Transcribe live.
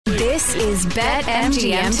This is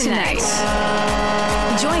BetMGM Tonight.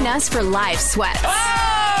 Join us for live sweats.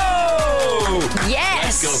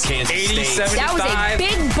 Yes. Let's go, Kansas 80, State. 75. That was a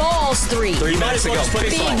big balls three. You might as well just put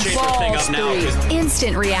this Big chamber thing up now. balls 'cause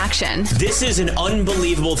Instant reaction. This is an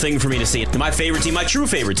unbelievable thing for me to see. My favorite team, my true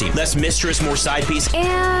favorite team. Less mistress, more side piece.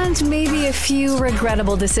 And maybe a few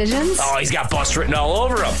regrettable decisions. Oh, he's got bust written all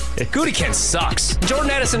over him. Gutekunst sucks.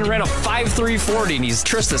 Jordan Addison ran a 5.340 and he's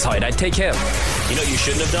Trista's height. I'd take him. You know what you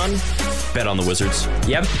shouldn't have done? Bet on the Wizards.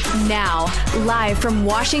 Yep. Now, live from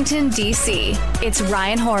Washington, D.C., it's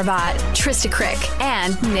Ryan Horvat, Trista Crick,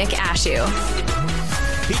 and Nick Ashew.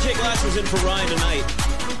 PJ Glasser's in for Ryan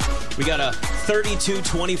tonight. We got a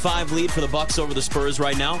 32-25 lead for the Bucks over the Spurs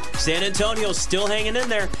right now. San Antonio's still hanging in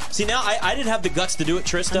there. See, now I didn't have the guts to do it,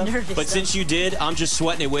 Trista. But since you did, I'm just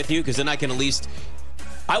sweating it with you because then I can at least...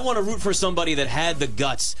 I want to root for somebody that had the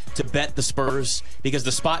guts to bet the Spurs because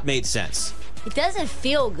the spot made sense. It doesn't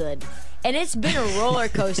feel good. And it's been a roller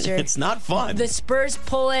coaster. It's not fun. The Spurs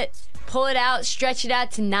pull it out, stretch it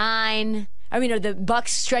out to 9. Or the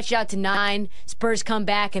Bucks stretch it out to 9. Spurs come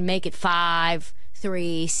back and make it 5,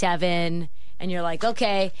 3, 7. And you're like,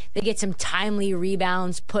 okay, they get some timely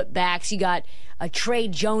rebounds, putbacks. You got a Trey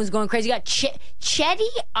Jones going crazy. You got Chetty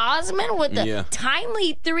Osman with the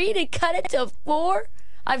timely 3 to cut it to 4.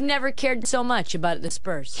 I've never cared so much about the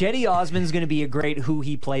Spurs. Chetty Osman's going to be a great who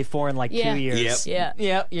he play for in 2 years. Yep.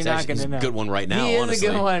 Yeah. You're not going to know. It's a good one right now, He is honestly.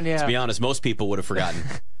 a good one, yeah. To be honest, most people would have forgotten.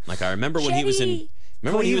 Like, I remember when he was in...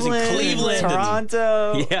 Remember when he was in Cleveland?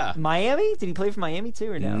 Toronto. Yeah. Miami? Did he play for Miami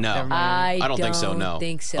too or no? No. Never mind. I don't think so, no.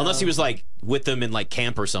 Unless he was like with them in like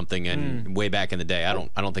camp or something and way back in the day. I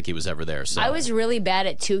don't think he was ever there. So I was really bad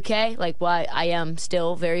at 2K. I am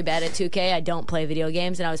still very bad at 2K. I don't play video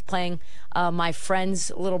games, and I was playing my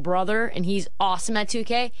friend's little brother, and he's awesome at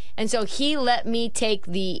 2K. And so he let me take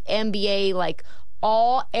the NBA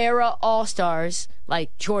all-era All-Stars,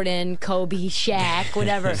 like Jordan, Kobe, Shaq,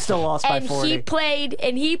 whatever. Still lost by 40.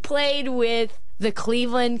 He played with the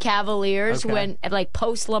Cleveland Cavaliers when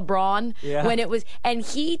post LeBron when it was, and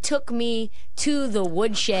he took me to the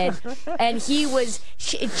woodshed, and he was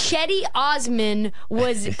Chetty Osman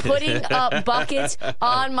was putting up buckets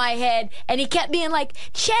on my head, and he kept being like,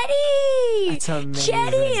 Chetty, That's amazing.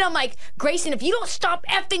 Chetty, and I'm like, Grayson, if you don't stop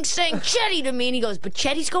effing saying Chetty to me, and he goes, but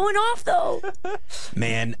Chetty's going off though.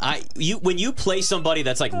 Man, when you play somebody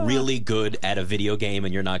that's like really good at a video game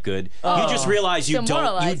and you're not good, you just realize you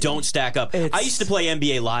don't stack up. I used to play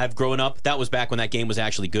NBA Live growing up. That was back when that game was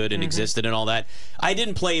actually good and existed and all that. I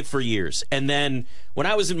didn't play it for years. And then when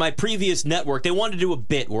I was in my previous network, they wanted to do a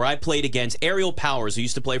bit where I played against Ariel Powers, who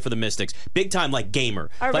used to play for the Mystics. Big time, gamer.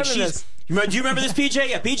 I remember this. Do you remember this, PJ?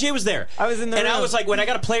 Yeah, PJ was there. I was in the room. I was like, when I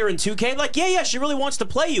got a player in 2K, like, yeah, she really wants to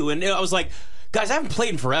play you. And I was like, guys, I haven't played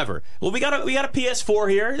in forever. Well, we got a PS4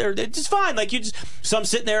 here. It's fine. So I'm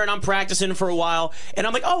sitting there and I'm practicing for a while, and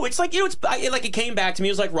I'm like, oh, it's like, it came back to me.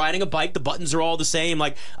 It was like riding a bike. The buttons are all the same.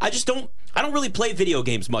 Like, I don't really play video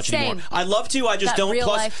games much anymore. I love to. I just don't.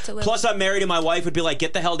 Plus, I'm married, and my wife would be like,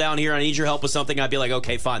 "Get the hell down here! I need your help with something." I'd be like,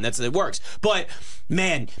 "Okay, fine, it works." But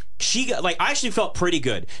man, I actually felt pretty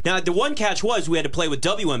good. Now, the one catch was we had to play with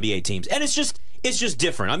WNBA teams, and it's just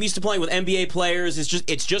different. I'm used to playing with NBA players.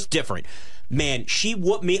 It's just different. Man, she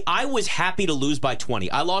whooped me. I was happy to lose by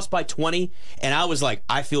 20. I lost by 20, and I was like,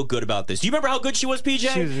 I feel good about this. Do you remember how good she was, PJ?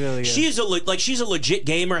 She was really good. She's a legit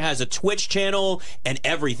gamer, has a Twitch channel and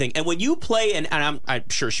everything. And when you play, and I'm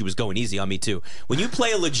sure she was going easy on me too. When you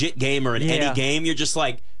play a legit gamer in any game, you're just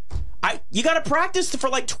like, you got to practice for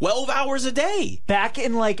 12 hours a day. Back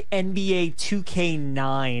in NBA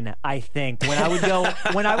 2K9, I think, when I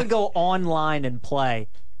would go online and play,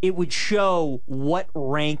 it would show what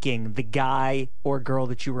ranking the guy or girl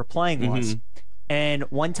that you were playing was. And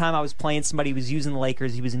one time I was playing somebody who was using the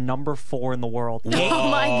Lakers. He was number 4 in the world. Oh,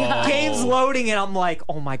 my God. Game's loading, and I'm like,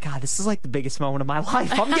 oh, my God, this is the biggest moment of my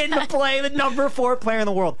life. I'm getting to play the number 4 player in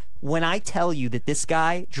the world. When I tell you that this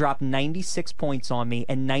guy dropped 96 points on me,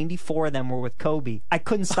 and 94 of them were with Kobe, I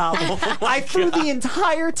couldn't stop him. I threw the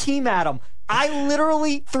entire team at him. I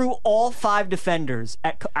literally threw all 5 defenders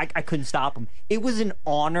at. I couldn't stop him. It was an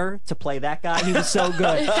honor to play that guy. He was so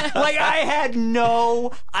good.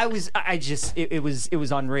 It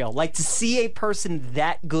was unreal. To see a person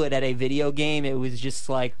that good at a video game, it was just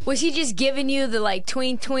like. Was he just giving you the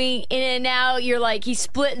tween in and out? You're like, he's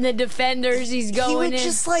splitting the defenders. He's going in. He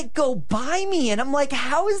would just go by me, and I'm like,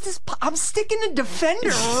 how is this? I'm sticking a defender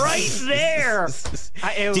right there.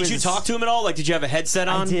 sure. Did you talk to him at all? Like, did you have a headset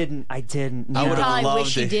on? I didn't. I No. would have Probably loved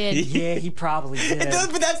wish you it. did. Yeah, he probably did.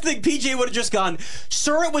 But that's the thing. PJ would have just gone,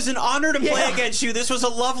 "Sir, it was an honor to play against you. This was a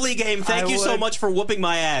lovely game. Thank you so much for whooping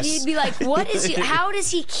my ass." He'd be like, "What is he? How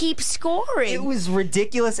does he keep scoring?" It was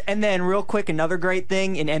ridiculous. And then, real quick, another great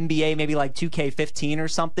thing in NBA, maybe like 2K15 or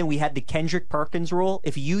something, we had the Kendrick Perkins rule.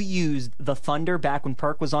 If you used the Thunder back when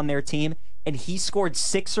Perk was on their team and he scored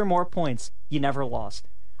 6 or more points, you never lost.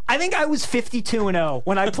 I think I was 52-0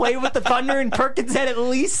 when I played with the Thunder and Perkins had at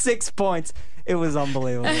least 6 points. It was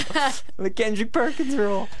unbelievable. The Kendrick Perkins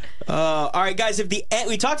rule. All right, guys,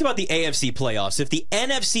 we talked about the AFC playoffs. If the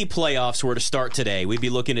NFC playoffs were to start today, we'd be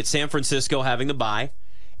looking at San Francisco having the bye.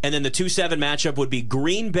 And then the 2-7 matchup would be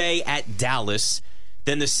Green Bay at Dallas.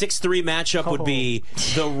 Then the 6-3 matchup would be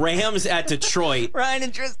the Rams at Detroit. Ryan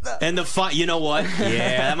and Trista. And you know what?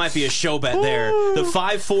 Yeah, that might be a show bet there. The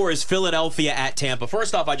 5-4 is Philadelphia at Tampa.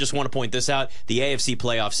 First off, I just want to point this out. The AFC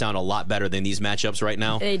playoffs sound a lot better than these matchups right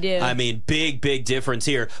now. They do. I mean, big difference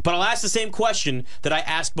here. But I'll ask the same question that I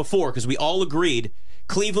asked before because we all agreed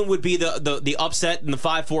Cleveland would be the upset in the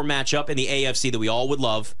 5-4 matchup in the AFC that we all would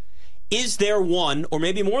love. Is there one, or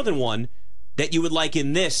maybe more than one, that you would like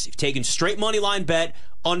in this, taking straight money line bet,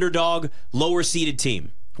 underdog, lower seeded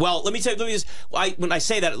team? Well, let me just, when I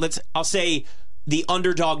say that, I'll say the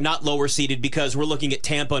underdog, not lower seeded, because we're looking at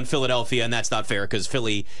Tampa and Philadelphia, and that's not fair because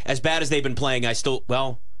Philly, as bad as they've been playing, I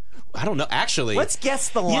don't know. Actually, Let's guess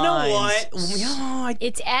the lines. You know what?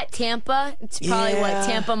 It's at Tampa. It's probably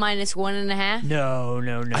Tampa minus 1.5. No.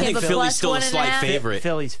 I think Tampa Philly's plus still a slight 1.5? favorite.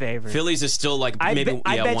 Philly's favorite. Philly's is still like I maybe bet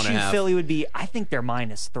 1.5. Philly would be, I think they're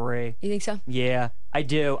 -3. You think so? Yeah, I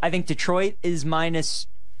do. I think Detroit is -2.5,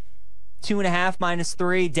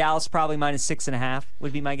 -3. Dallas probably -6.5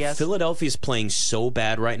 would be my guess. Philadelphia's playing so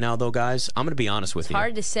bad right now, though, guys. I'm going to be honest with you.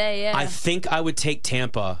 Hard to say, yeah. I think I would take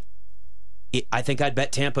Tampa. I think I'd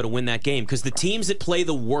bet Tampa to win that game because the teams that play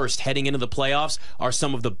the worst heading into the playoffs are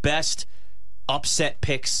some of the best upset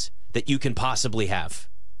picks that you can possibly have.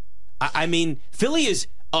 I mean, Philly is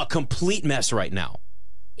a complete mess right now.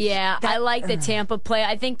 Yeah, I like the Tampa play.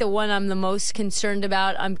 I think the one I'm the most concerned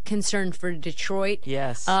about, I'm concerned for Detroit.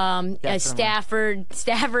 Yes. Stafford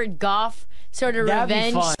Goff sort of That'd be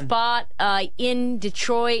revenge fun. spot in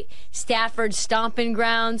Detroit. Stafford stomping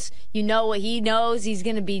grounds. You know what he knows. He's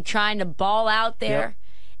going to be trying to ball out there.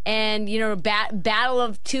 Yep. And, battle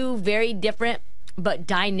of two very different but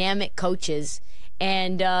dynamic coaches.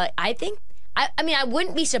 And I think, I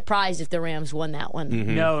wouldn't be surprised if the Rams won that one.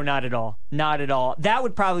 Mm-hmm. No, not at all. Not at all. That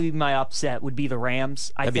would probably be my upset, would be the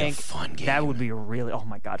Rams. That'd think be a fun game. That would be a really, oh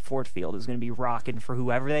my God, Ford Field is going to be rocking for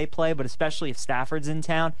whoever they play, but especially if Stafford's in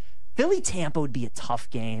town. Philly-Tampa would be a tough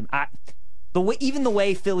game. Even the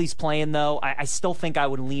way Philly's playing, though, I still think I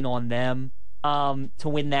would lean on them to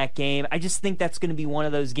win that game. I just think that's going to be one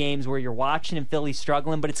of those games where you're watching and Philly's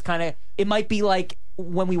struggling, but it might be like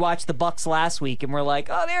when we watched the Bucks last week and we're like,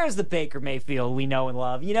 oh, there's the Baker Mayfield we know and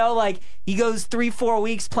love. He goes 3-4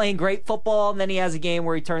 weeks playing great football, and then he has a game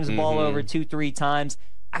where he turns the ball over 2-3 times.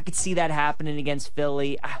 I could see that happening against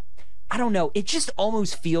Philly. I don't know. It just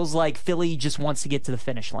almost feels like Philly just wants to get to the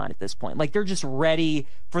finish line at this point. Like they're just ready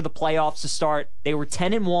for the playoffs to start. They were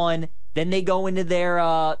 10-1. Then they go into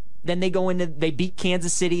they beat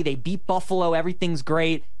Kansas City. They beat Buffalo. Everything's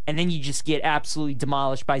great. And then you just get absolutely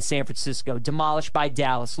demolished by San Francisco, demolished by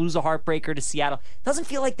Dallas, lose a heartbreaker to Seattle. Doesn't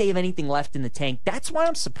feel like they have anything left in the tank. That's why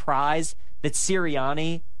I'm surprised that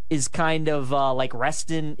Sirianni is kind of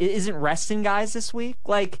isn't resting guys this week.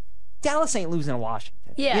 Like Dallas ain't losing to Washington.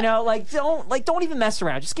 Yeah. Don't even mess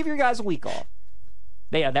around. Just give your guys a week off.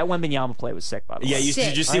 Yeah, that Wembanyama play was sick, by the way. Yeah,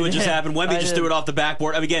 did you see what just happened? Wemby just threw it off the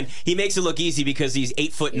backboard. Again, he makes it look easy because he's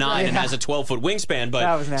 8'9" and has a 12-foot wingspan,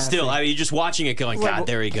 but still, you're just watching it going, God,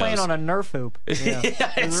 there he goes. Playing on a Nerf hoop. Yeah,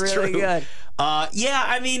 it's really true. good.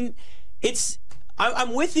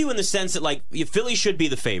 I'm with you in the sense that Philly should be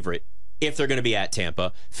the favorite if they're going to be at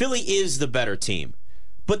Tampa. Philly is the better team.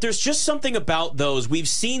 But there's just something about those. We've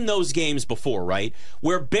seen those games before, right?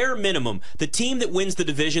 Where bare minimum, the team that wins the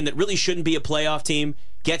division that really shouldn't be a playoff team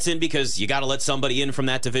gets in because you got to let somebody in from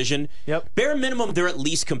that division. Yep. Bare minimum, they're at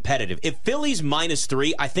least competitive. If Philly's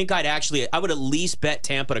 -3, I think I would at least bet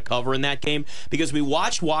Tampa to cover in that game because we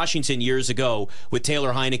watched Washington years ago with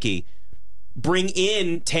Taylor Heineke bring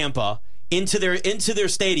in Tampa into their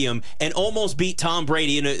stadium and almost beat Tom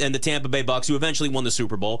Brady and the Tampa Bay Bucks, who eventually won the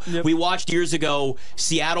Super Bowl. Yep. We watched years ago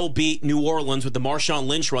Seattle beat New Orleans with the Marshawn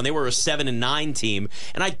Lynch run. They were a 7-9 team,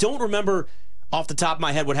 and I don't remember off the top of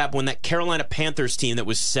my head what happened when that Carolina Panthers team that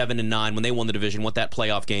was 7-9 when they won the division. What that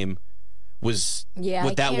playoff game was Yeah,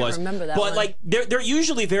 what I that can't was. remember that but one. like they're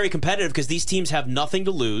usually very competitive because these teams have nothing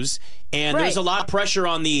to lose, and there's a Right. lot of pressure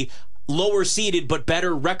on the lower seeded but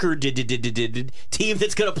better record team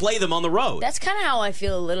that's going to play them on the road. That's kind of how I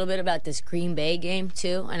feel a little bit about this Green Bay game,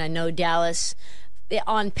 too. And I know Dallas,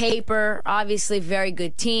 on paper, obviously very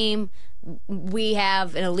good team. We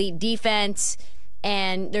have an elite defense.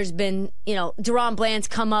 And there's been, Deron Bland's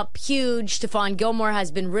come up huge. Stephon Gilmore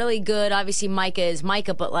has been really good. Obviously, Micah is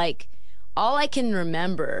Micah. But, all I can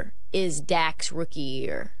remember is Dak's rookie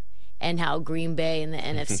year and how Green Bay in the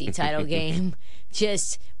NFC title game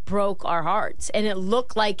just broke our hearts. And it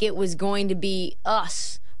looked like it was going to be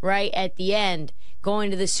us, right, at the end,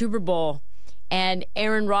 going to the Super Bowl. And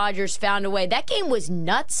Aaron Rodgers found a way. That game was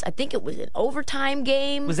nuts. I think it was an overtime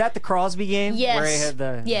game. Was that the Crosby game? Yes. Where he had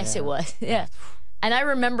the, yes, it was. Yeah. And I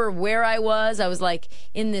remember where I was. I was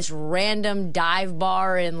in this random dive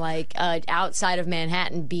bar in outside of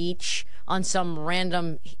Manhattan Beach on some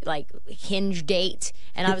random Hinge date.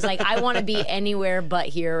 And I was like, I want to be anywhere but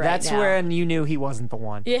here right That's now. when you knew he wasn't the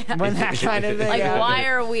one. Yeah. When that kind of thing happened.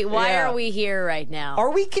 why are we here right now?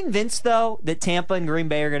 Are we convinced, though, that Tampa and Green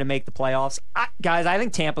Bay are going to make the playoffs? Guys, I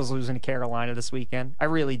think Tampa's losing to Carolina this weekend. I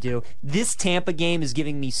really do. This Tampa game is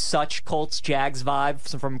giving me such Colts-Jags vibe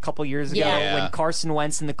from a couple years ago when Carson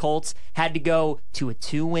Wentz and the Colts had to go to a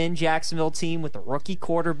 2-win Jacksonville team with a rookie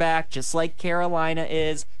quarterback, just like Carolina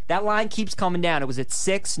is. That line keeps coming down. It was at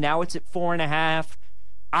 6. Now it's at 4.5.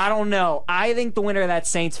 I don't know. I think the winner of that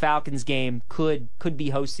Saints-Falcons game could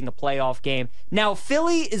be hosting a playoff game. Now,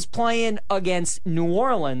 Philly is playing against New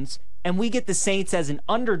Orleans, and we get the Saints as an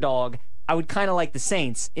underdog. I would kind of like the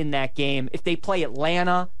Saints in that game. If they play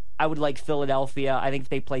Atlanta, I would like Philadelphia. I think if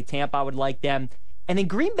they play Tampa, I would like them. And then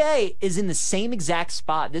Green Bay is in the same exact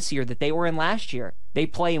spot this year that they were in last year. They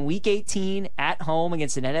play in Week 18 at home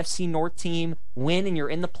against an NFC North team, win, and you're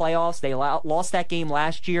in the playoffs. They lost that game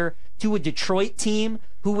last year to a Detroit team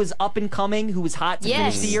who was up and coming, who was hot to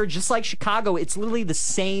finish the year, just like Chicago. It's literally the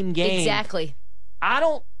same game. Exactly. I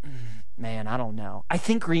don't know. I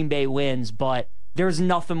think Green Bay wins, but there's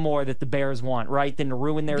nothing more that the Bears want, right, than to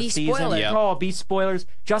ruin their season. Spoilers. Yep. Oh, be spoilers.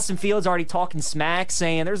 Justin Fields already talking smack,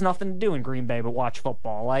 saying there's nothing to do in Green Bay but watch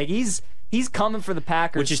football. He's coming for the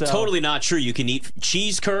Packers. Which is totally not true. You can eat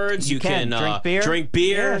cheese curds. You can drink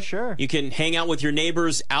beer. Yeah, sure. You can hang out with your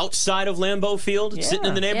neighbors outside of Lambeau Field, sitting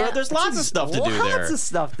in the neighborhood. Yeah. There's lots of stuff to do there. Lots of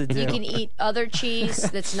stuff to do. You can eat other cheese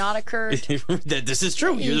that's not a curd. This is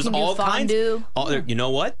true. You There's can do all fondue. kinds. You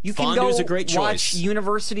know what? You can Fondue go is a great watch choice.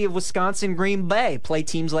 University of Wisconsin Green Bay play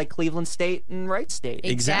teams like Cleveland State and Wright State.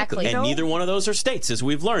 Exactly. And neither one of those are states, as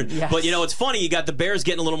we've learned. Yes. But, it's funny. You got the Bears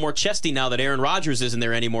getting a little more chesty now that Aaron Rodgers isn't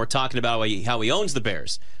there anymore talking about how he owns the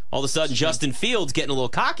Bears. All of a sudden, Justin Fields getting a little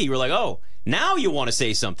cocky. We're like, oh, now you want to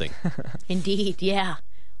say something. Indeed, yeah.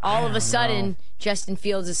 All of a sudden, Justin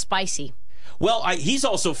Fields is spicy. Well, he's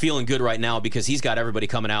also feeling good right now because he's got everybody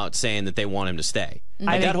coming out saying that they want him to stay.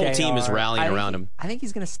 That whole team is rallying around him. I think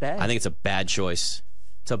he's going to stay. I think it's a bad choice.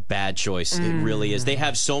 It's a bad choice. It really is. They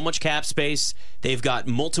have so much cap space. They've got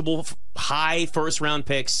multiple high first-round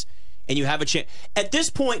picks, and you have a chance. At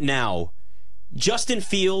this point now, Justin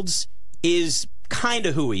Fields is kind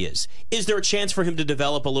of who he is. Is there a chance for him to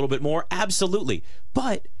develop a little bit more? Absolutely.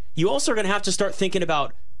 But you also are going to have to start thinking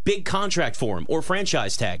about big contract for him or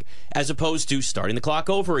franchise tag, as opposed to starting the clock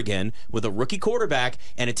over again with a rookie quarterback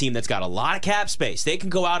and a team that's got a lot of cap space. They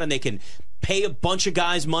can go out and they can pay a bunch of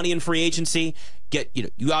guys money in free agency.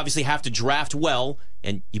 You obviously have to draft well,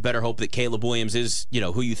 and you better hope that Caleb Williams is,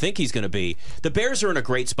 who you think he's going to be. The Bears are in a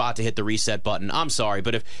great spot to hit the reset button. I'm sorry,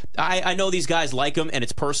 but if I know these guys like him and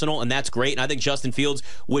it's personal and that's great, and I think Justin Fields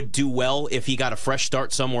would do well if he got a fresh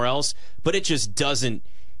start somewhere else, but it just doesn't.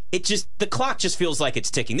 The clock just feels like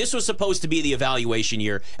it's ticking. This was supposed to be the evaluation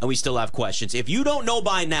year, and we still have questions. If you don't know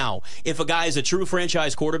by now if a guy is a true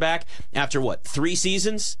franchise quarterback after 3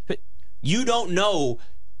 seasons, you don't know.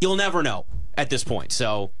 You'll never know at this point.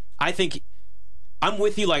 So I think I'm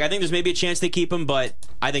with you. I think there's maybe a chance they keep him, but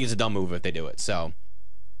I think it's a dumb move if they do it. So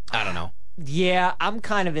I don't know. Yeah, I'm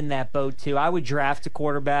kind of in that boat too. I would draft a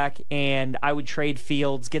quarterback and I would trade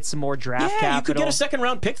Fields, get some more draft capital. You could get a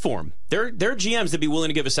second-round pick for him. There are GMs that'd be willing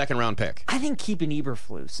to give a second-round pick. I think keeping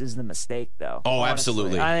Eberflus is the mistake, though. Oh, honestly.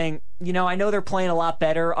 absolutely. I think, I know they're playing a lot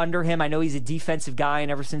better under him. I know he's a defensive guy, and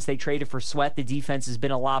ever since they traded for Sweat, the defense has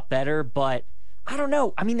been a lot better, but I don't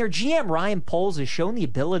know. I mean, their GM, Ryan Poles, has shown the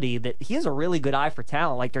ability that he has a really good eye for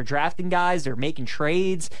talent. They're drafting guys, they're making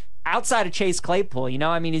trades. outside of Chase Claypool,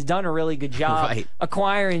 I mean, he's done a really good job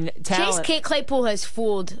acquiring talent. Chase Claypool has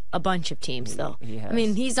fooled a bunch of teams, though. I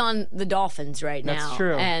mean, he's on the Dolphins right now. That's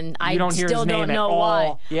true. And you don't hear still his name don't know at why.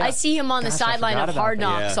 all. Yeah. I see him on the sideline of Hard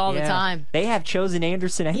Knocks all the time. They have Chosen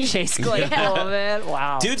Anderson and Chase Claypool, man.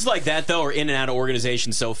 Wow. Dudes like that, though, are in and out of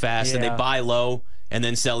organizations so fast, and they buy low and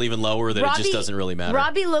then sell even lower that it just doesn't really matter.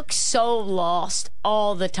 Robbie looks so lost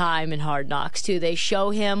all the time in Hard Knocks, too. They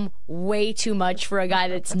show him way too much for a guy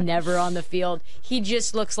that's never on the field. He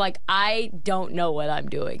just looks like, I don't know what I'm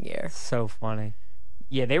doing here. So funny.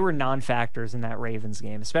 Yeah, they were non-factors in that Ravens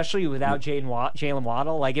game, especially without Jalen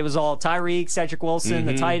Waddle. Like, it was all Tyreek, Cedric Wilson,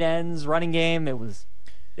 the tight ends, running game.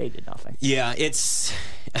 They did nothing. Yeah, it's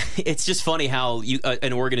just funny how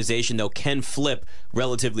an organization, though, can flip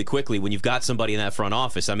relatively quickly when you've got somebody in that front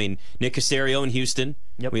office. I mean, Nick Caserio in Houston,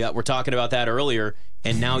 we're talking about that earlier,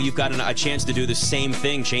 and now you've got a chance to do the same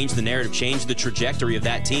thing, change the narrative, change the trajectory of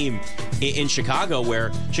that team in Chicago,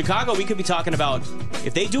 where Chicago, we could be talking about,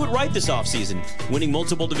 if they do it right this offseason, winning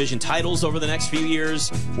multiple division titles over the next few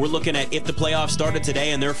years. We're looking at if the playoffs started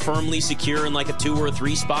today and they're firmly secure in like a 2 or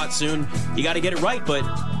 3 spot soon, you got to get it right, but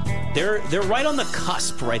they're right on the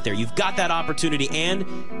cusp right there. You've got that opportunity, and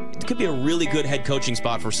it could be a really good head coaching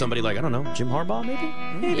spot for somebody like, I don't know, Jim Harbaugh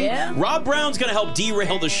maybe? Yeah. Rob Brown's going to help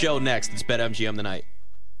derail the show next. It's BetMGM tonight.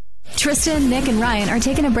 Tristan, Nick, and Ryan are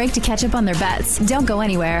taking a break to catch up on their bets. Don't go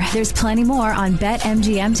anywhere. There's plenty more on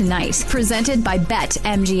BetMGM tonight. Presented by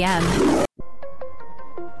BetMGM.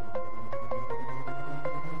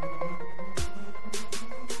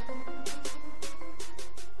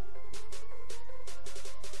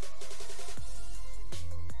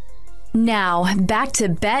 Now, back to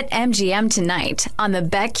BetMGM tonight on the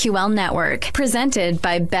BetQL network. Presented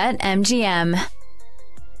by BetMGM.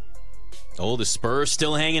 Oh, the Spurs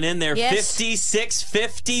still hanging in there. Yes.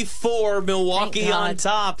 56-54, Milwaukee on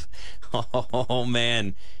top. Oh,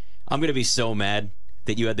 man. I'm going to be so mad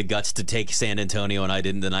that you had the guts to take San Antonio and I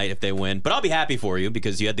didn't tonight if they win. But I'll be happy for you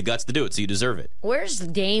because you had the guts to do it, so you deserve it. Where's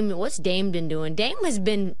Dame? What's Dame been doing? Dame has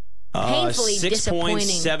been painfully 6 disappointing.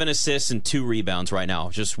 points, 7 assists, and 2 rebounds right now.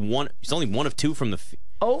 Just one. He's only 1 of 2 from the...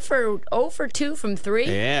 0 for 2 from 3?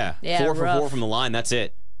 Yeah. 4 for 4 from the line. That's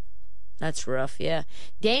it. That's rough, yeah.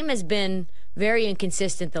 Dame has been very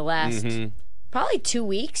inconsistent the last probably 2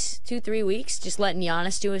 weeks, 2-3 weeks, just letting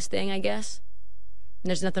Giannis do his thing, I guess. And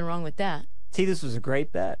there's nothing wrong with that. See, this was a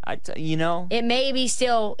great bet. It maybe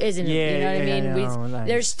still isn't. Yeah, you know what I mean? Nice.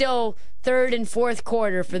 There's still third and fourth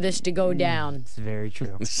quarter for this to go down. It's very true.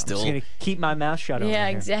 Still. I'm just going to keep my mouth shut over Yeah,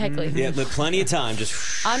 here. exactly. Yeah, but plenty of time.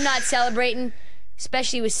 Just. I'm not celebrating,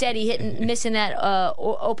 especially with Seti missing that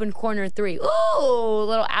open corner 3. Ooh, a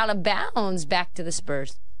little out of bounds back to the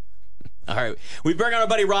Spurs. All right. We bring on our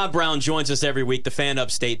buddy Rob Brown, joins us every week, the fan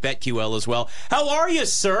upstate, BetQL as well. How are you,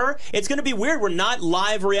 sir? It's going to be weird. We're not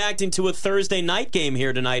live reacting to a Thursday night game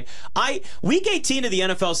here tonight. Week 18 of the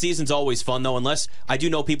NFL season's always fun, though, unless I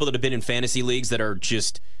do know people that have been in fantasy leagues that are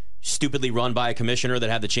just stupidly run by a commissioner that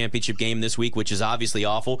had the championship game this week, which is obviously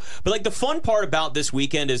awful. But like the fun part about this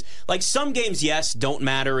weekend is like some games, yes, don't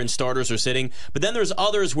matter and starters are sitting, but then there's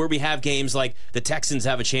others where we have games like the Texans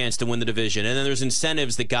have a chance to win the division, and then there's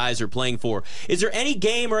incentives that guys are playing for. Is there any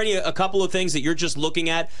game or a couple of things that you're just looking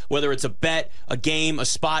at, whether it's a bet, a game, a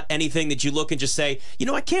spot, anything that you look and just say,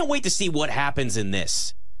 I can't wait to see what happens in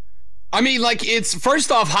this? I mean, it's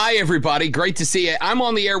first off, hi everybody, great to see you. I'm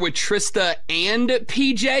on the air with Trista and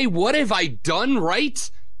PJ. What have I done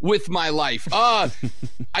right with my life? I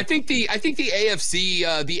think the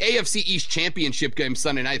AFC East Championship game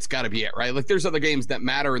Sunday night's got to be it, right? Like there's other games that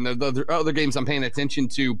matter and the other games I'm paying attention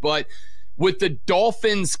to, but with the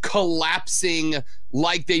Dolphins collapsing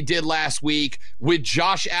like they did last week, with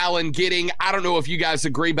Josh Allen getting, I don't know if you guys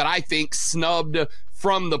agree, but I think snubbed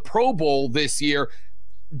from the Pro Bowl this year.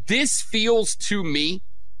 This feels to me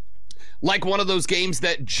like one of those games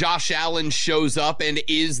that Josh Allen shows up and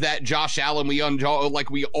is that Josh Allen we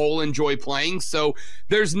all enjoy playing. So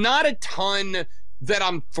there's not a ton that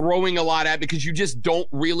I'm throwing a lot at because you just don't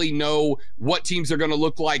really know what teams are going to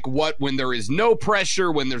look like when there is no pressure,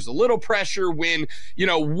 when there's a little pressure, when,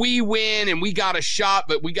 we win and we got a shot,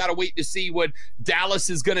 but we got to wait to see what Dallas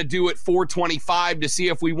is going to do at 425 to see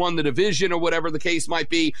if we won the division or whatever the case might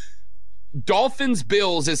be. Dolphins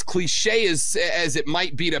Bills, as cliche as it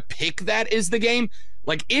might be to pick that is the game,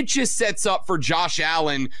 it just sets up for Josh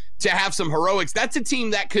Allen to have some heroics. That's a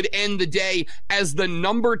team that could end the day as the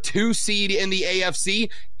number 2 seed in the AFC.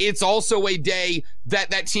 It's also a day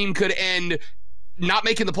that team could end not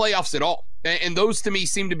making the playoffs at all. And those to me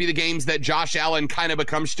seem to be the games that Josh Allen kind of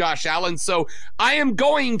becomes Josh Allen. So I am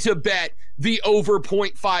going to bet the over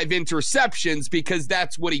 0.5 interceptions because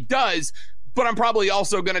that's what he does. But I'm probably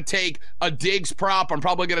also going to take a Diggs prop. I'm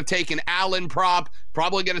probably going to take an Allen prop.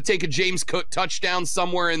 Probably going to take a James Cook touchdown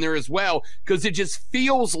somewhere in there as well, because it just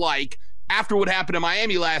feels like after what happened in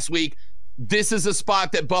Miami last week, this is a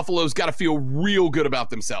spot that Buffalo's got to feel real good about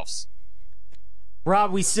themselves.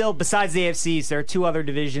 Rob, we still, besides the AFC, there are two other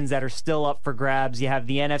divisions that are still up for grabs. You have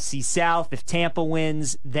the NFC South. If Tampa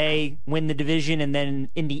wins, they win the division. And then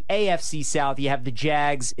in the AFC South, you have the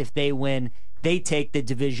Jags. If they win, they take the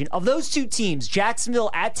division. Of those two teams,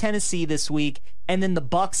 Jacksonville at Tennessee this week, and then the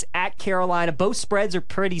Bucs at Carolina. Both spreads are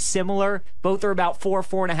pretty similar. Both are about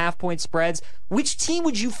 4.5 point spreads. Which team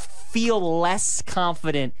would you feel less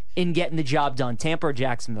confident in getting the job done, Tampa or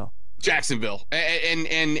Jacksonville? Jacksonville, and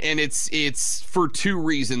it's for two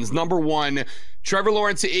reasons. Number one, Trevor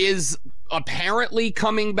Lawrence is apparently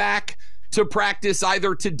coming back to practice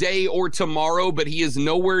either today or tomorrow, but he is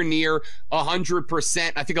nowhere near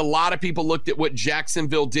 100%. I think a lot of people looked at what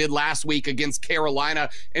Jacksonville did last week against Carolina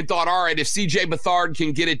and thought, all right, if C.J. Beathard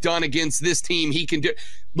can get it done against this team, he can do it.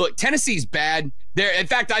 Look, Tennessee's bad. In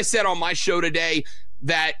fact, I said on my show today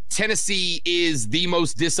that Tennessee is the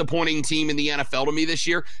most disappointing team in the NFL to me this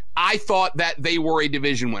year. I thought that they were a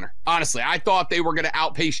division winner. Honestly, I thought they were going to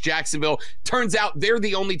outpace Jacksonville. Turns out they're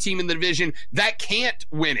the only team in the division that can't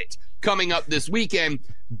win it coming up this weekend.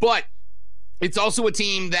 But it's also a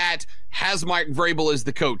team that has Mike Vrabel as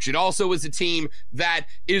the coach. It also is a team that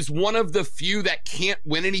is one of the few that can't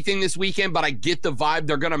win anything this weekend, but I get the vibe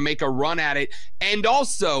they're going to make a run at it. And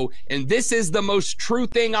also, and this is the most true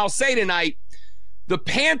thing I'll say tonight, the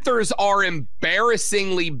Panthers are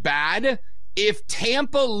embarrassingly bad. If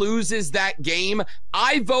Tampa loses that game,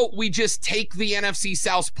 I vote we just take the NFC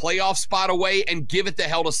South playoff spot away and give it the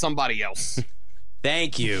hell to somebody else.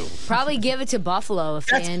 Thank you. Probably give it to Buffalo if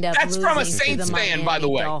they end up losing. That's from a Saints fan, by the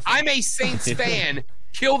way. Dolphins. I'm a Saints fan.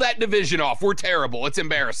 Kill that division off. We're terrible. It's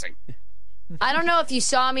embarrassing. I don't know if you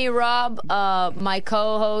saw me, Rob. My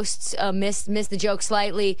co-hosts missed the joke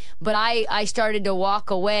slightly, but I started to walk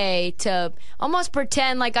away to almost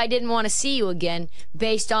pretend like I didn't want to see you again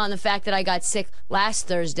based on the fact that I got sick last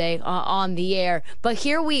Thursday on the air. But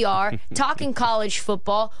here we are talking college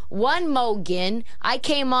football. One Mogan. I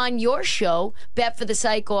came on your show, Bet for the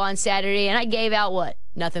Cycle, on Saturday, and I gave out what?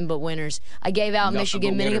 Nothing but winners. I gave out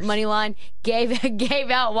Michigan money line, gave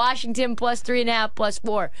out Washington plus 3.5, plus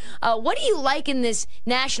 4. What do you like in this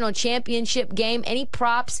national championship game? Any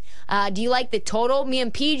props? Do you like the total? Me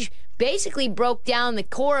and Peach basically broke down the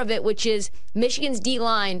core of it, which is Michigan's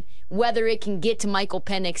D-line, whether it can get to Michael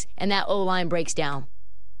Penix, and that O-line breaks down.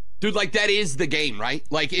 Dude, like, that is the game, right?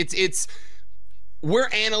 Like, it's we're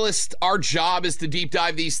analysts. Our job is to deep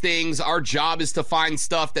dive these things. Our job is to find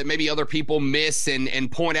stuff that maybe other people miss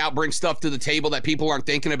and point out, bring stuff to the table that people aren't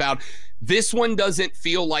thinking about. This one doesn't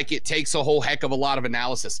feel like it takes a whole heck of a lot of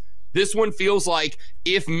analysis. This one feels like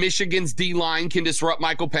if Michigan's D-line can disrupt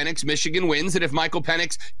Michael Penix, Michigan wins. And if Michael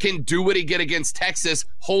Penix can do what he did against Texas,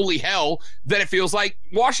 holy hell, then it feels like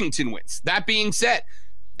Washington wins. That being said,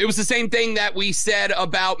 it was the same thing that we said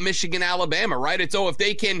about Michigan, Alabama, right? It's, if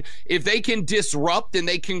they can disrupt and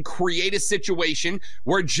they can create a situation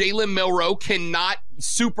where Jalen Milroe cannot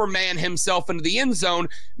Superman himself into the end zone,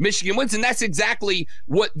 Michigan wins. And that's exactly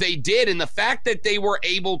what they did. And the fact that they were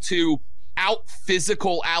able to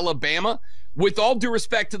out-physical Alabama, with all due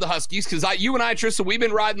respect to the Huskies, because you and I, Tristan, we've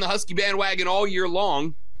been riding the Husky bandwagon all year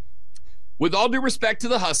long. With all due respect to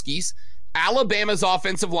the Huskies, Alabama's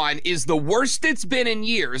offensive line is the worst it's been in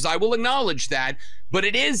years. I will acknowledge that. But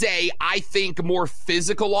it is I think, more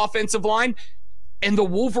physical offensive line. And the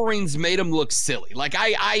Wolverines made them look silly. Like,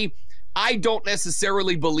 I don't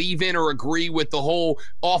necessarily believe in or agree with the whole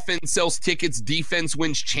offense sells tickets, defense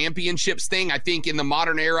wins championships thing. I think in the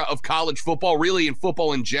modern era of college football, really in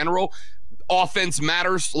football in general, offense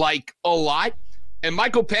matters like a lot. And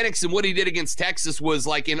Michael Penix and what he did against Texas was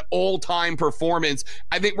like an all-time performance.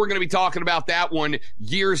 I think we're going to be talking about that one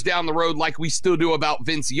years down the road like we still do about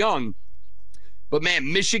Vince Young. But,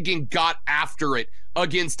 man, Michigan got after it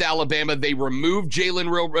against Alabama. They removed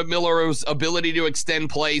Jalen Milroe's ability to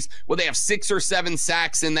extend plays. Well, they have 6 or 7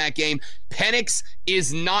 sacks in that game. Penix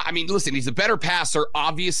is not, I mean, listen, he's a better passer,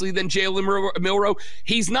 obviously, than Jalen Milroe.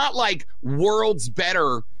 He's not like worlds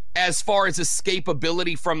better as far as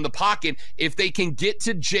escapability from the pocket. If they can get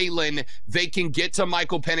to Jalen, they can get to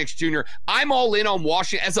Michael Penix Jr. I'm all in on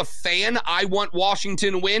Washington. As a fan, I want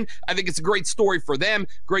Washington to win. I think it's a great story for them,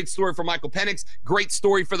 great story for Michael Penix, great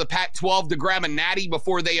story for the Pac-12 to grab a natty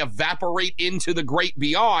before they evaporate into the great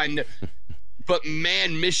beyond. but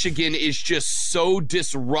man, Michigan is just so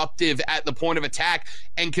disruptive at the point of attack.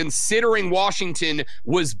 And considering Washington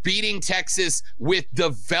was beating Texas with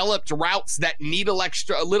developed routes that need a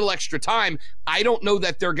little extra time, I don't know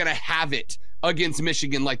that they're going to have it against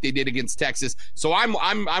Michigan like they did against Texas. So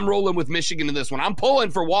I'm rolling with Michigan in this one. I'm pulling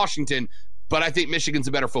for Washington, but I think Michigan's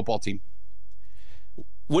a better football team.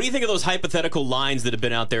 What do you think of those hypothetical lines that have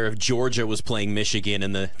been out there if Georgia was playing Michigan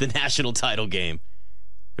in the national title game?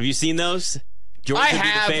 Have you seen those? Georgia I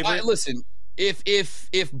have. Be the favorite? Listen,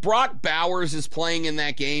 if Brock Bowers is playing in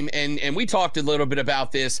that game, and we talked a little bit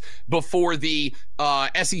about this before the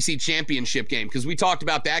SEC championship game, because we talked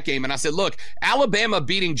about that game, and I said, look, Alabama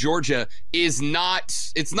beating Georgia it's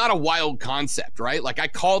not a wild concept, right? Like, I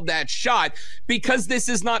called that shot because this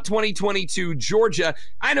is not 2022 Georgia.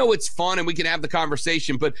 I know it's fun and we can have the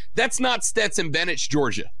conversation, but that's not Stetson Bennett's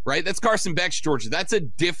Georgia, right? That's Carson Beck's Georgia. That's a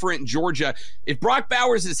different Georgia. If Brock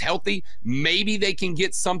Bowers is healthy, maybe they can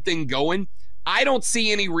get something going. I don't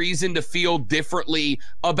see any reason to feel differently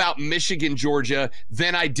about Michigan, Georgia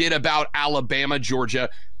than I did about Alabama,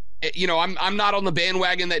 Georgia. You know, I'm not on the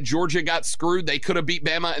bandwagon that Georgia got screwed. They could have beat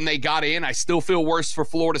Bama and they got in. I still feel worse for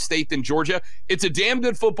Florida State than Georgia. It's a damn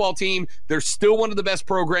good football team. They're still one of the best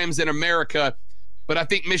programs in America. But I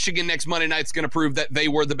think Michigan next Monday night is going to prove that they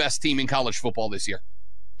were the best team in college football this year.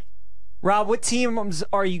 Rob, what teams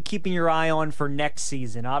are you keeping your eye on for next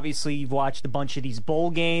season? Obviously, you've watched a bunch of these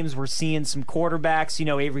bowl games. We're seeing some quarterbacks. You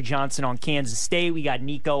know, Avery Johnson on Kansas State. We got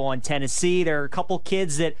Nico on Tennessee. There are a couple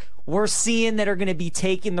kids that we're seeing that are going to be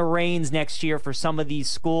taking the reins next year for some of these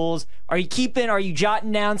schools. Are you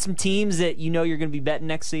jotting down some teams that you know you're going to be betting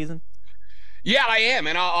next season? Yeah, I am,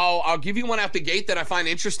 and I'll give you one out the gate that I find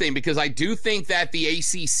interesting because I do think that the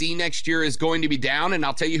ACC next year is going to be down, and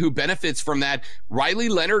I'll tell you who benefits from that. Riley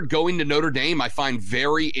Leonard going to Notre Dame I find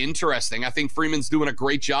very interesting. I think Freeman's doing a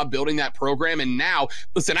great job building that program, and now,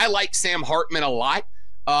 listen, I like Sam Hartman a lot.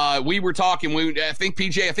 We were talking, I think,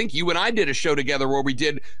 PJ, I think you and I did a show together where we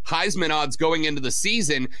did Heisman odds going into the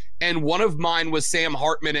season, and one of mine was Sam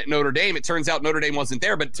Hartman at Notre Dame. It turns out Notre Dame wasn't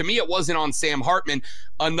there, but to me it wasn't on Sam Hartman.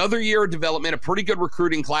 Another year of development, a pretty good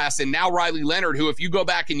recruiting class, and now Riley Leonard, who if you go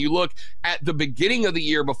back and you look at the beginning of the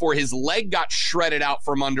year before his leg got shredded out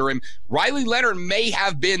from under him, Riley Leonard may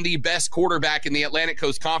have been the best quarterback in the Atlantic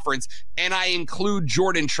Coast Conference, and I include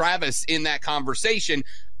Jordan Travis in that conversation.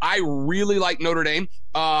 I really like Notre Dame.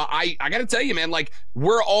 I got to tell you, man, like,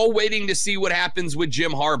 we're all waiting to see what happens with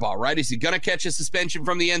Jim Harbaugh, right? Is he going to catch a suspension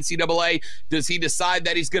from the NCAA? Does he decide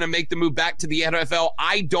that he's going to make the move back to the NFL?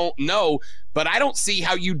 I don't know, but I don't see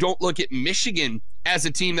how you don't look at Michigan as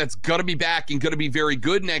a team that's going to be back and going to be very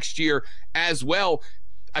good next year as well.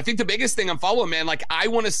 I think the biggest thing I'm following, man, like, I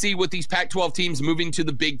want to see what these Pac-12 teams moving to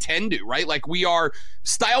the Big Ten do, right? Like,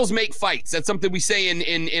 styles make fights. That's something we say in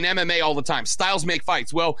MMA all the time. Styles make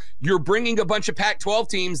fights. Well, you're bringing a bunch of Pac-12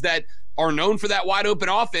 teams that are known for that wide open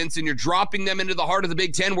offense, and you're dropping them into the heart of the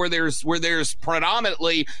Big Ten where there's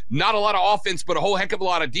predominantly not a lot of offense, but a whole heck of a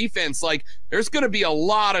lot of defense. Like, there's going to be a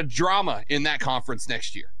lot of drama in that conference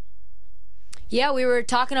next year. Yeah, we were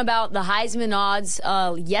talking about the Heisman odds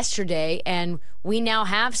yesterday, and we now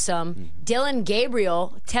have some. Dylan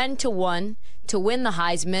Gabriel, 10-1 to win the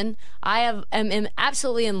Heisman. I am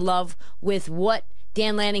absolutely in love with what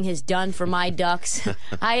Dan Lanning has done for my Ducks.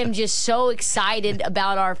 I am just so excited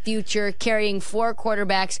about our future, carrying 4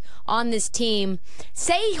 quarterbacks on this team.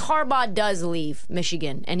 Say Harbaugh does leave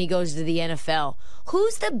Michigan and he goes to the NFL.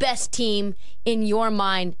 Who's the best team in your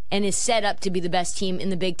mind and is set up to be the best team in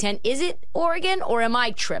the Big Ten? Is it Oregon, or am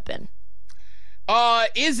I tripping?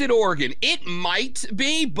 Is it Oregon? It might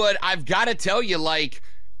be, but I've got to tell you, like,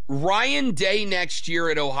 Ryan Day next year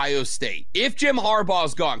at Ohio State, if Jim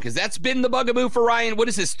Harbaugh's gone, because that's been the bugaboo for Ryan. What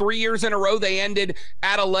is this, 3 years in a row? They ended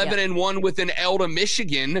at 11-1 with an L to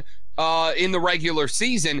Michigan in the regular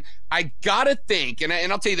season. I got to think, and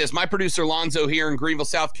I'll tell you this, my producer Lonzo here in Greenville,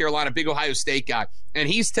 South Carolina, big Ohio State guy, and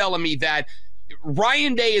he's telling me that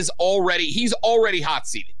Ryan Day he's already hot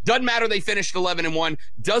seated. Doesn't matter they finished 11-1.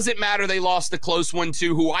 Doesn't matter they lost a close one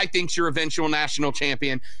to who I think's your eventual national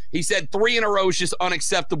champion. He said 3 in a row is just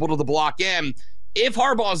unacceptable to the Block M. If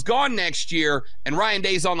Harbaugh's gone next year and Ryan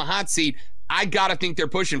Day's on the hot seat, I got to think they're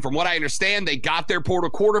pushing. From what I understand, they got their portal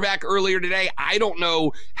quarterback earlier today. I don't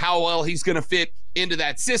know how well he's going to fit into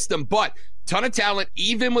that system, but ton of talent,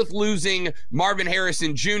 even with losing Marvin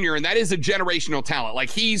Harrison Jr., and that is a generational talent. Like,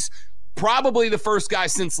 he's probably the first guy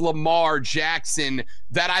since Lamar Jackson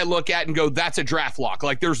that I look at and go, that's a draft lock.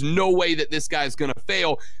 Like, there's no way that this guy's going to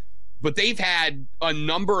fail. But they've had a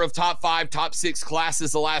number of top 5, top 6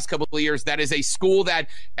 classes the last couple of years. That is a school that,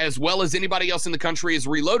 as well as anybody else in the country, is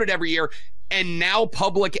reloaded every year. and now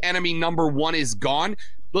public enemy number one is gone.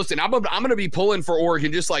 Listen, I'm going to be pulling for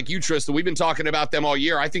Oregon just like you, Tristan. We've been talking about them all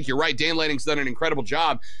year. I think you're right. Dan Lanning's done an incredible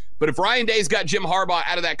job. But if Ryan Day's got Jim Harbaugh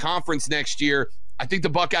out of that conference next year, I think the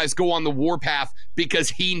Buckeyes go on the warpath because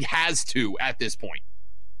he has to at this point.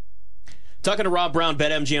 Talking to Rob Brown,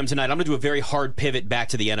 BetMGM tonight. I'm going to do a very hard pivot back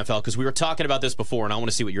to the NFL because we were talking about this before, and I want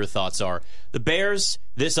to see what your thoughts are. The Bears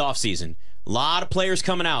this offseason, a lot of players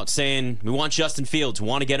coming out saying, we want Justin Fields, we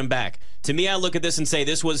want to get him back. To me, I look at this and say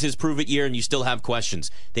this was his prove-it year, and you still have questions.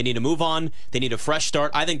 They need to move on. They need a fresh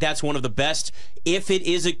start. I think that's one of the best, if it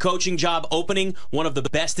is a coaching job opening, one of the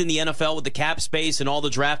best in the NFL with the cap space and all the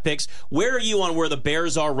draft picks. Where are you on where the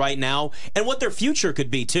Bears are right now and what their future could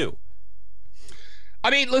be, too? I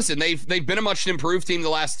mean, listen, they've been a much improved team the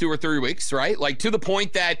last 2 or 3 weeks, right? Like, to the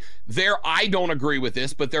point that I don't agree with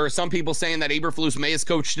this, but there are some people saying that Eberflus may have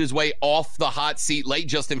coached his way off the hot seat late.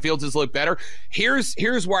 Justin Fields has looked better. Here's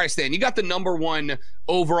where I stand. You got the number 1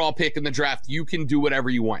 overall pick in the draft. You can do whatever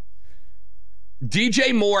you want.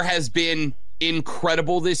 DJ Moore has been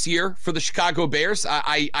incredible this year for the Chicago Bears.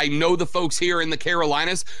 I know the folks here in the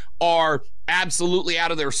Carolinas are absolutely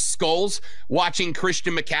out of their skulls watching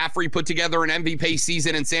Christian McCaffrey put together an MVP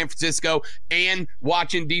season in San Francisco and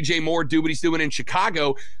watching DJ Moore do what he's doing in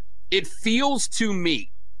Chicago. It feels to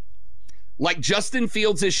me like Justin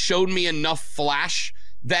Fields has shown me enough flash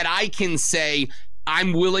that I can say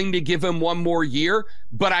I'm willing to give him one more year,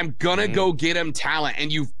 but I'm going to go get him talent.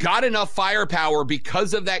 And you've got enough firepower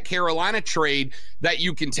because of that Carolina trade that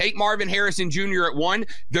you can take Marvin Harrison Jr. at 1.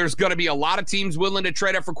 There's going to be a lot of teams willing to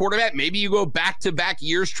trade up for quarterback. Maybe you go back-to-back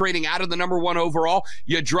years trading out of the number 1 overall.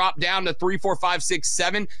 You drop down to 3, 4, 5, 6,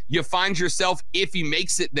 7. You find yourself, if he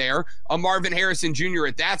makes it there, a Marvin Harrison Jr.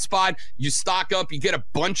 at that spot. You stock up. You get a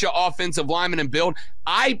bunch of offensive linemen and build.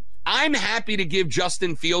 I'm happy to give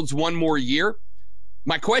Justin Fields one more year.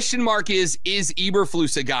 My question mark is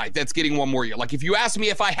Eberflus a guy that's getting one more year? Like, if you ask me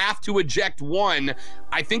if I have to eject one,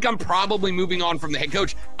 I think I'm probably moving on from the head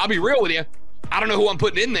coach. I'll be real with you. I don't know who I'm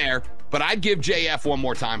putting in there, but I'd give JF one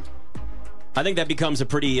more time. I think that becomes a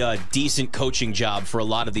pretty decent coaching job for a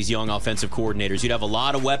lot of these young offensive coordinators. You'd have a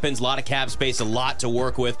lot of weapons, a lot of cap space, a lot to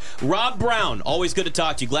work with. Rob Brown, always good to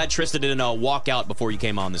talk to you. Glad Trista didn't walk out before you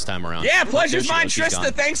came on this time around. Yeah, pleasure's mine,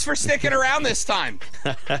 Trista. Thanks for sticking around this time.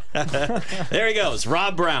 There he goes,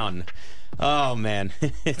 Rob Brown. Oh, man.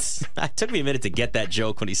 It took me a minute to get that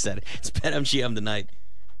joke when he said it. It's BetMGM tonight.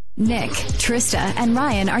 Nick, Trista, and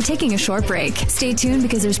Ryan are taking a short break. Stay tuned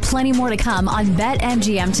because there's plenty more to come on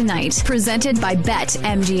BetMGM tonight. Presented by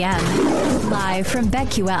BetMGM. Live from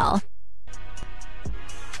BetQL.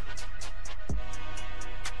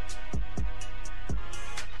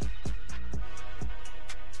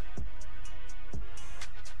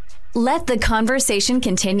 Let the conversation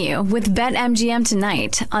continue with BetMGM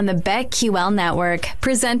tonight on the BetQL network.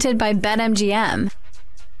 Presented by BetMGM.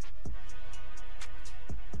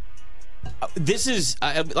 This is,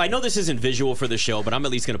 I know this isn't visual for the show, but I'm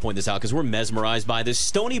at least going to point this out because we're mesmerized by this.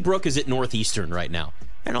 Stony Brook is at Northeastern right now.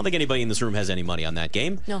 I don't think anybody in this room has any money on that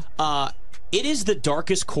game. No. It is the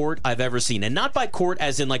darkest court I've ever seen. And not by court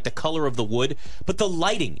as in like the color of the wood, but the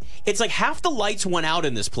lighting. It's like half the lights went out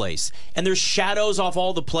in this place. And there's shadows off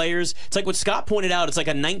all the players. It's like what Scott pointed out. It's like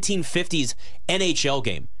a 1950s NHL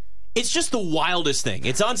game. It's just the wildest thing.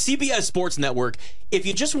 It's on CBS Sports Network. If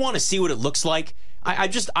you just want to see what it looks like, I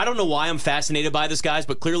don't know why I'm fascinated by this, guys,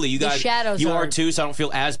 but clearly you guys, you are too, so I don't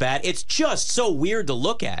feel as bad. It's just so weird to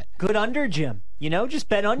look at. Good under, Jim. You know, just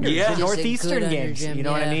bet unders at Northeastern games. Jim, you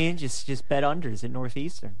know what I mean? Just bet unders at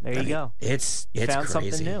Northeastern. There you go. It's found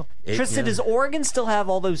crazy. Something new. Tristan, does Oregon still have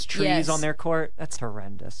all those trees on their court? That's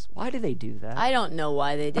horrendous. Why do they do that? I don't know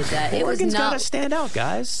why they did that. Oregon's got to stand out,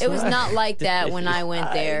 guys. It was not like that when I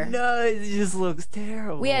went there. No, it just looks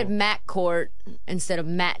terrible. We had Matt Court instead of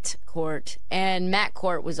Matt Court, and Matt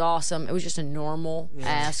Court was awesome. It was just a normal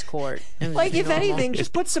ass court. Like, if anything,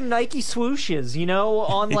 just put some Nike swooshes,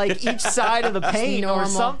 on like each side of the paint or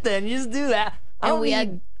something. Just do that. I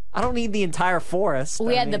don't need the entire forest.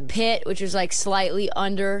 We had the pit, which was like slightly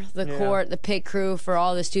under the court, the pit crew for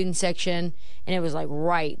all the student section, and it was like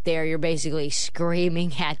right there. You're basically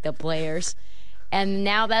screaming at the players. And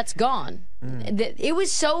now that's gone. It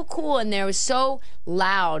was so cool in there. It was so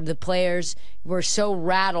loud. The players were so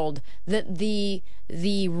rattled that the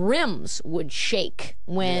rims would shake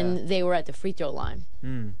when they were at the free throw line.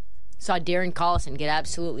 Saw Darren Collison get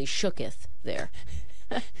absolutely shooketh there.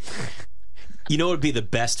 You know what would be the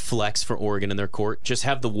best flex for Oregon in their court? Just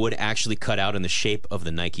have the wood actually cut out in the shape of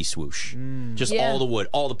the Nike swoosh. Just all the wood,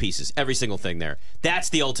 all the pieces, every single thing there. That's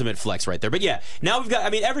the ultimate flex right there. But yeah, now we've got, I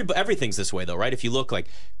mean, everything's this way though, right? If you look, like,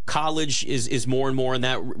 college is more and more in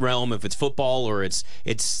that realm. If it's football or it's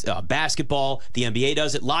basketball, the NBA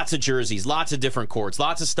does it. Lots of jerseys, lots of different courts,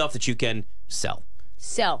 lots of stuff that you can sell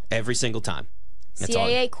every single time. That's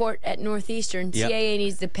CAA court at Northeastern. Yep. CAA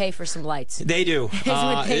needs to pay for some lights. They do.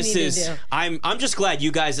 What they need to do. I'm just glad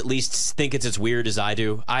you guys at least think it's as weird as I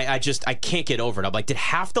do. I can't get over it. I'm like, did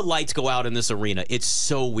half the lights go out in this arena? It's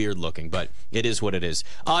so weird looking, but it is what it is.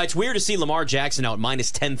 It's weird to see Lamar Jackson out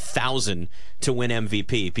minus 10,000 to win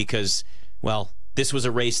MVP because, well, this was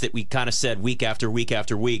a race that we kind of said week after week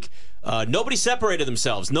after week. Nobody separated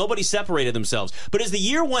themselves. But as the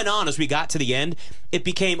year went on, as we got to the end, it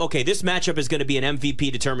became, okay, this matchup is going to be an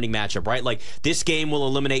MVP determining matchup, right? Like, this game will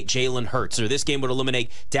eliminate Jalen Hurts, or this game would eliminate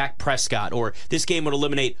Dak Prescott, or this game would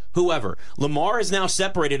eliminate whoever. Lamar has now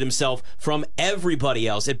separated himself from everybody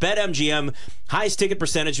else. At BetMGM, highest ticket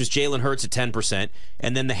percentage was Jalen Hurts at 10%,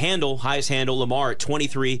 and then the highest handle, Lamar at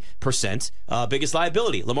 23%. Biggest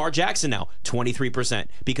liability, Lamar Jackson now, 23%,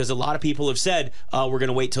 because a lot of people have said, we're going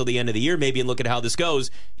to wait till the end of the year maybe and look at how this goes.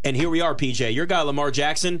 And here we are, PJ. Your guy, Lamar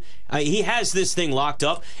Jackson, he has this thing locked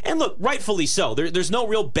up. And look, rightfully so. There's no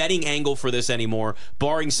real betting angle for this anymore,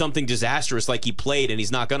 barring something disastrous like he played and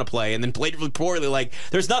he's not going to play and then played really poorly. Like,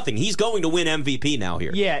 there's nothing. He's going to win MVP now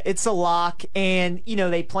here. Yeah, it's a lock. And, you know,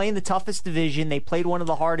 they play in the toughest division. They played one of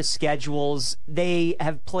the hardest schedules. They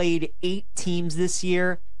have played 8 teams this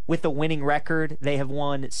year with a winning record. They have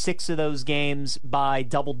won 6 of those games by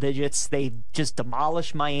double digits. They just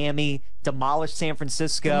demolished Miami, demolished San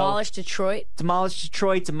Francisco. Demolished Detroit,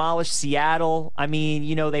 demolished Seattle. I mean,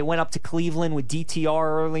 you know, they went up to Cleveland with DTR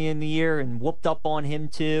early in the year and whooped up on him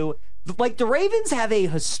too. Like, the Ravens have a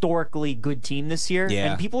historically good team this year,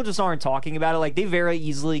 and people just aren't talking about it. Like, they very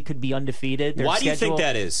easily could be undefeated. Why do you think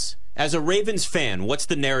that is? As a Ravens fan, what's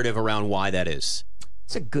the narrative around why that is?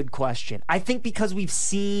 It's a good question. I think because we've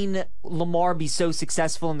seen Lamar be so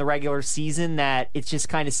successful in the regular season that it's just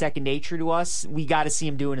kind of second nature to us. We got to see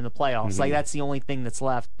him do it in the playoffs. Like, that's the only thing that's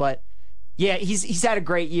left. But yeah, he's had a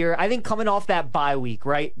great year. I think coming off that bye week,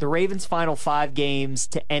 right? The Ravens' final 5 games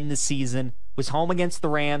to end the season was home against the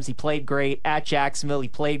Rams. He played great. At Jacksonville, he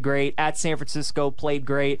played great. At San Francisco, played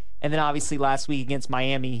great. And then obviously last week against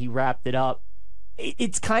Miami, he wrapped it up.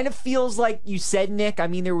 It kind of feels like you said, Nick. I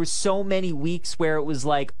mean, there was so many weeks where it was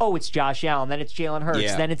like, oh, it's Josh Allen, then it's Jalen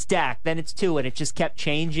Hurts, then it's Dak, then it's Tua, and it just kept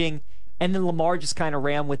changing. And then Lamar just kind of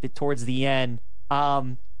ran with it towards the end.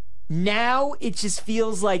 Now it just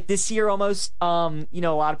feels like this year almost, you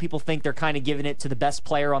know, a lot of people think they're kind of giving it to the best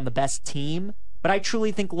player on the best team. But I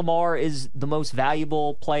truly think Lamar is the most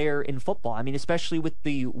valuable player in football. I mean, especially with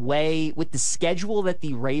the schedule that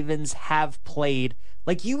the Ravens have played.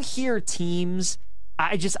 Like, you hear teams,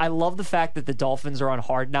 I love the fact that the Dolphins are on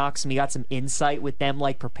Hard Knocks, and we got some insight with them,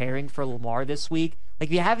 like, preparing for Lamar this week. Like,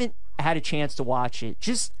 if you haven't had a chance to watch it,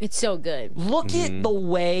 just it's so good. Look at the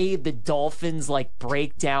way the Dolphins, like,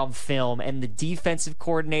 break down film, and the defensive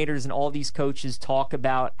coordinators and all these coaches talk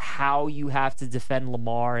about how you have to defend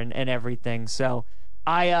Lamar and everything. So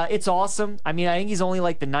it's awesome. I mean, I think he's only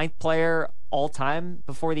like the 9th player all time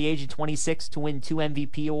before the age of 26 to win 2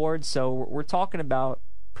 MVP awards. So we're talking about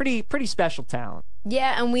pretty special talent.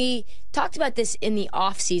 Yeah, and we talked about this in the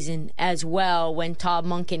offseason as well when Todd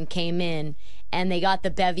Monken came in and they got the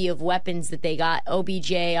bevy of weapons that they got.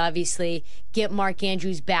 OBJ, obviously, get Mark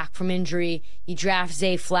Andrews back from injury. You draft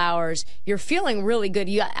Zay Flowers. You're feeling really good.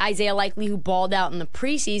 You got Isaiah Likely, who balled out in the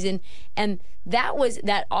preseason, and that was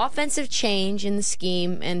that offensive change in the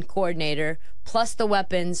scheme and coordinator plus the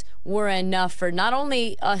weapons were enough for not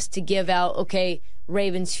only us to give out, okay,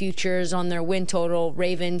 Ravens futures on their win total,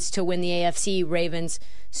 Ravens to win the AFC, Ravens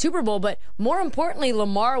Super Bowl, but more importantly,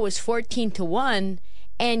 Lamar was 14-1,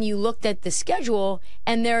 and you looked at the schedule,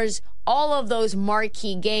 and there's all of those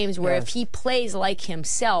marquee games where if he plays like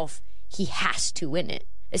himself, he has to win it,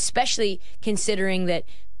 especially considering that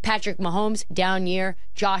Patrick Mahomes, down year.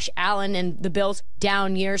 Josh Allen and the Bills,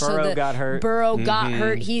 down year. Burrow got hurt. Burrow got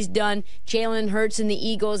hurt. He's done. Jalen Hurts and the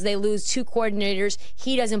Eagles, they lose 2 coordinators.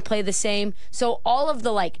 He doesn't play the same. So all of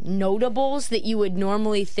the, like, notables that you would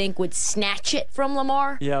normally think would snatch it from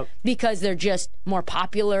Lamar because they're just more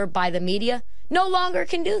popular by the media, no longer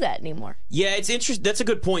can do that anymore. Yeah, it's interesting. That's a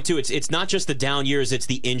good point too. It's not just the down years; it's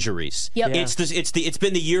the injuries. Yep. Yeah. It's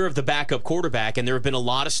been the year of the backup quarterback, and there have been a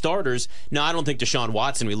lot of starters. Now, I don't think Deshaun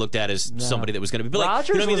Watson we looked at as somebody that was going to be. But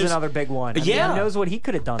Rodgers like, was another big one. I mean, who knows what he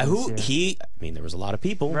could have done? This year. There was a lot of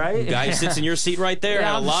people. Right? The guy who sits in your seat right there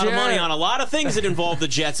had a lot of money on a lot of things that involve the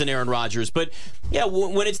Jets and Aaron Rodgers. But yeah,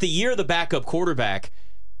 when it's the year of the backup quarterback,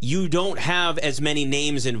 you don't have as many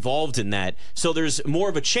names involved in that. So there's more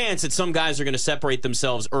of a chance that some guys are going to separate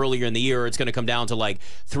themselves earlier in the year, or it's going to come down to like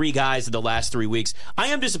 3 guys in the last 3 weeks. I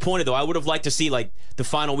am disappointed, though. I would have liked to see like the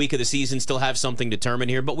final week of the season still have something determined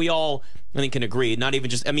here, but we all, I think, can agree. Not even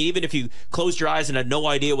just, even if you closed your eyes and had no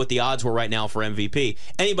idea what the odds were right now for MVP,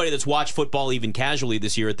 anybody that's watched football even casually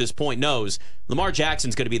this year at this point knows Lamar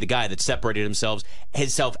Jackson's going to be the guy that separated himself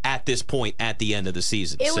at this point at the end of the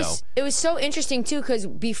season. It was so interesting, too, because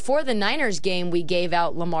before the Niners game, we gave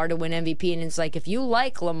out Lamar to win MVP, and it's like, if you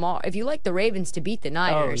like the Ravens to beat the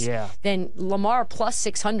Niners, then Lamar plus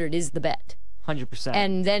 600 is the bet. 100%.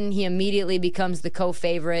 And then he immediately becomes the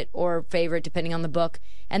co-favorite or favorite, depending on the book.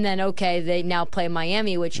 And then, they now play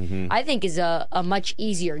Miami, which I think is a much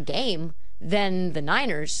easier game than the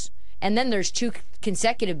Niners. And then there's 2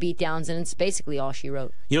 consecutive beatdowns, and it's basically all she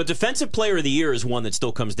wrote. Defensive Player of the Year is one that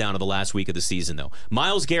still comes down to the last week of the season, though.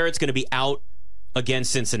 Myles Garrett's going to be out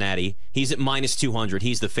against Cincinnati. He's at minus 200.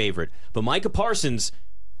 He's the favorite. But Micah Parsons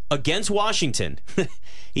against Washington,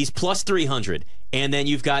 he's plus 300. And then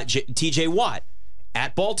you've got TJ Watt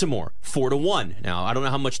at Baltimore, 4-1. Now, I don't know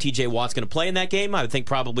how much TJ Watt's going to play in that game. I would think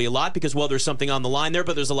probably a lot because, there's something on the line there,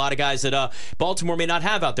 but there's a lot of guys that Baltimore may not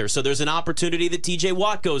have out there. So there's an opportunity that TJ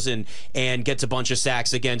Watt goes in and gets a bunch of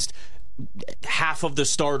sacks against half of the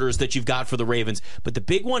starters that you've got for the Ravens. But the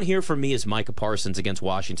big one here for me is Micah Parsons against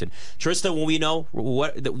Washington. Trista, when we know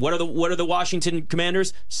what are the Washington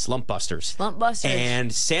Commanders? Slump busters.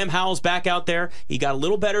 And Sam Howell's back out there. He got a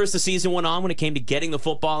little better as the season went on when it came to getting the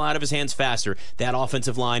football out of his hands faster. That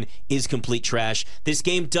offensive line is complete trash. This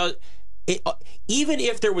game does... even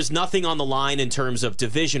if there was nothing on the line in terms of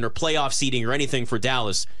division or playoff seeding or anything for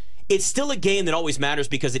Dallas, it's still a game that always matters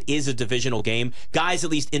because it is a divisional game. Guys at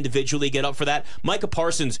least individually get up for that. Micah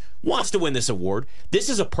Parsons wants to win this award. This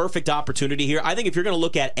is a perfect opportunity here. I think if you're going to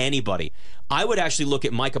look at anybody, I would actually look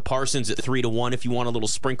at Micah Parsons at 3-1 if you want a little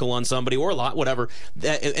sprinkle on somebody or a lot, whatever.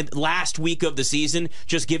 Last week of the season,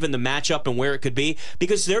 just given the matchup and where it could be,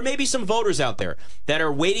 because there may be some voters out there that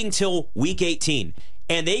are waiting till week 18,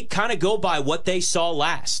 and they kind of go by what they saw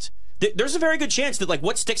last. There's a very good chance that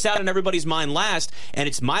what sticks out in everybody's mind last, and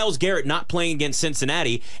it's Myles Garrett not playing against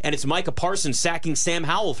Cincinnati, and it's Micah Parsons sacking Sam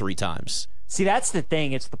Howell 3 times. See, that's the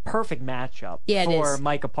thing. It's the perfect matchup for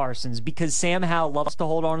Micah Parsons because Sam Howell loves to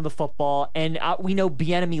hold on to the football, and we know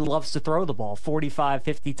Bieniemy loves to throw the ball 45,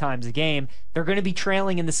 50 times a game. They're going to be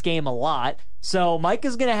trailing in this game a lot, so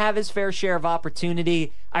Micah's going to have his fair share of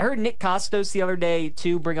opportunity. I heard Nick Kostos the other day,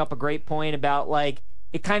 too, bring up a great point about,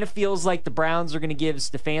 it kind of feels like the Browns are going to give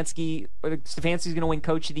Stefanski's going to win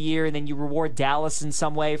Coach of the Year, and then you reward Dallas in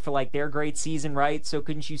some way for their great season, right? So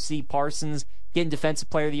couldn't you see Parsons getting Defensive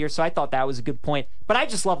Player of the Year? So I thought that was a good point. But I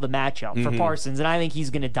just love the matchup for Parsons, and I think he's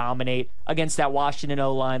going to dominate against that Washington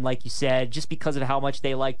O-line, like you said, just because of how much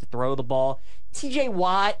they like to throw the ball. TJ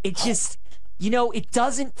Watt, it just... it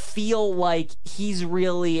doesn't feel like he's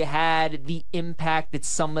really had the impact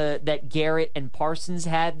that Garrett and Parsons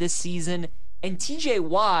had this season. And TJ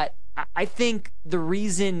Watt, I think the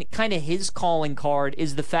reason kind of his calling card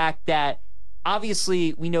is the fact that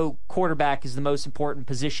obviously we know quarterback is the most important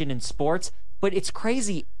position in sports, but it's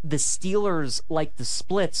crazy. The Steelers like the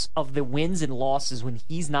splits of the wins and losses when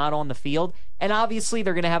he's not on the field. And obviously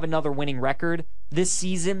they're going to have another winning record this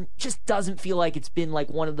season. Just doesn't feel like it's been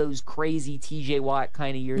one of those crazy TJ Watt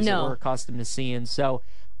kind of years that we're accustomed to seeing. So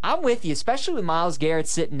I'm with you, especially with Myles Garrett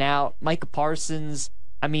sitting out, Micah Parsons.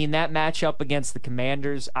 I mean, that matchup against the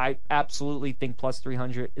Commanders, I absolutely think plus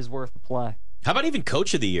 300 is worth the play. How about even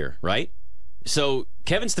Coach of the Year, right? So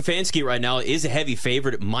Kevin Stefanski right now is a heavy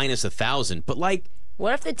favorite at minus 1,000, but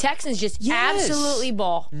what if the Texans just absolutely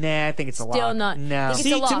ball? Nah, I think it's a lot. Still not. No. See,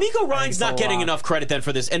 D'Amico Ryan's not getting enough credit then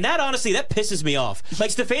for this, and that honestly, that pisses me off.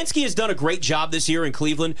 Stefanski has done a great job this year in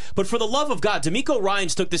Cleveland, but for the love of God, D'Amico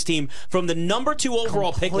Ryans took this team from the number 2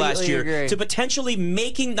 overall pick last year to potentially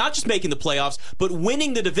not just making the playoffs, but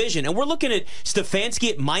winning the division. And we're looking at Stefanski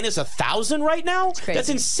at minus 1,000 right now? That's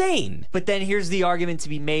insane. But then here's the argument to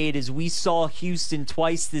be made is we saw Houston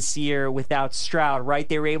twice this year without Stroud, right?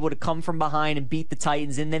 They were able to come from behind and beat the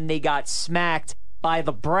Titans, and then they got smacked by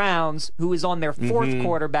the Browns, who is on their fourth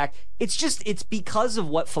quarterback. It's because of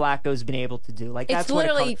what Flacco's been able to do. Like that's It's what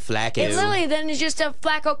literally Flacco. It literally then is just a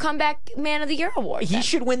Flacco comeback Man of the Year award. He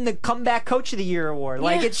should win the Comeback Coach of the Year award.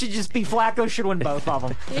 Like, Yeah. it should just be Flacco should win both of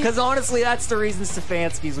them. Because honestly, that's the reason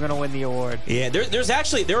Stefanski's going to win the award. Yeah,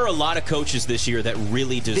 there are a lot of coaches this year that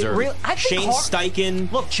really deserve it. I think Shane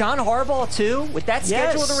Steichen. Look, John Harbaugh, too, with that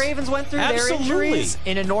schedule the Ravens went through, their injuries.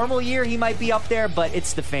 In a normal year, he might be up there, but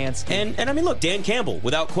it's Stefanski. And I mean, look, Dan Campbell,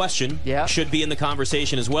 without question, should be in the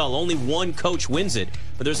conversation as well. Only one coach wins it,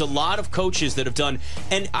 but there's a lot of coaches that have done,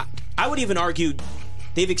 and I would even argue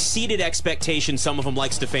they've exceeded expectations, some of them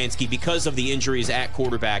like Stefanski, because of the injuries at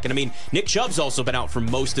quarterback. And I mean, Nick Chubb's also been out for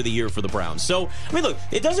most of the year for the Browns. So, I mean, look,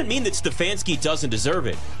 it doesn't mean that Stefanski doesn't deserve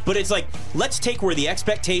it, but it's like, let's take where the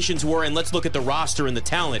expectations were and let's look at the roster and the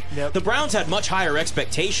talent. Yep. The Browns had much higher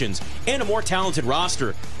expectations and a more talented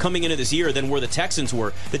roster coming into this year than where the Texans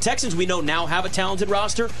were. The Texans, we know now, have a talented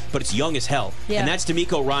roster, but it's young as hell. Yeah. And that's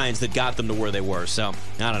DeMeco Ryans that got them to where they were. So,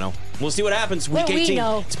 I don't know. We'll see what happens week Well, we 18.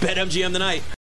 know. It's BetMGM tonight.